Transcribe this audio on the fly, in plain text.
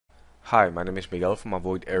Hi, my name is Miguel from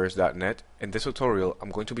avoiderrors.net. In this tutorial, I'm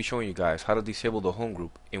going to be showing you guys how to disable the home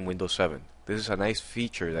group in Windows 7. This is a nice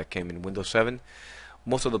feature that came in Windows 7.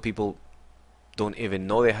 Most of the people don't even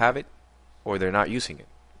know they have it, or they're not using it.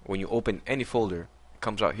 When you open any folder, it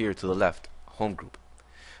comes out here to the left, home group.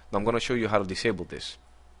 Now I'm going to show you how to disable this.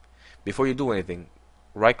 Before you do anything,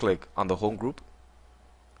 right click on the home group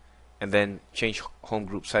and then change home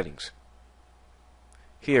group settings.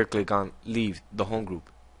 Here click on leave the home group.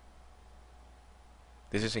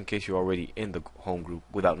 This is in case you're already in the home group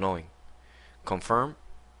without knowing. Confirm.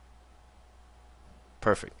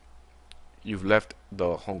 Perfect. You've left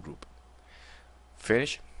the home group.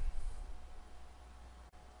 Finish.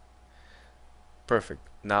 Perfect.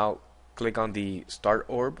 Now click on the start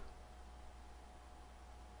orb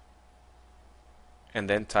and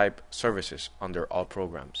then type services under all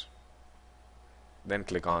programs. Then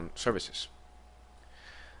click on services.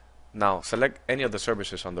 Now select any of the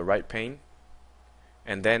services on the right pane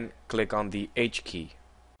and then click on the H key.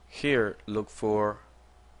 Here look for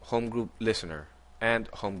home group listener and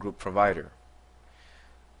home group provider.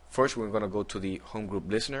 First we're going to go to the home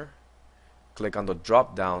group listener, click on the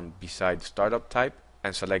drop down beside startup type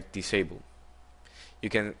and select disable. You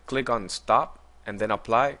can click on stop and then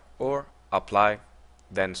apply, or apply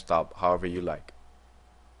then stop, however you like.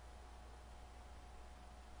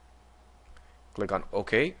 Click on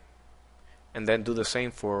OK and then do the same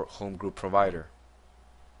for home group provider.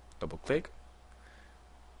 Double click.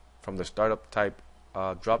 From the startup type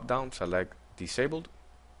drop down, select disabled,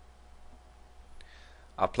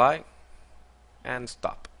 apply and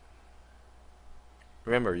stop.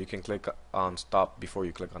 Remember, you can click on stop before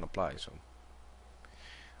you click on apply. So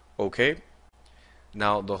okay,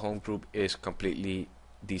 now the home group is completely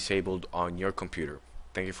disabled on your computer.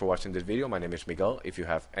 Thank you for watching this video. My name is Miguel. If you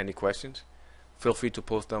have any questions, feel free to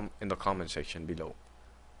post them in the comment section below.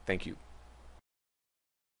 Thank you.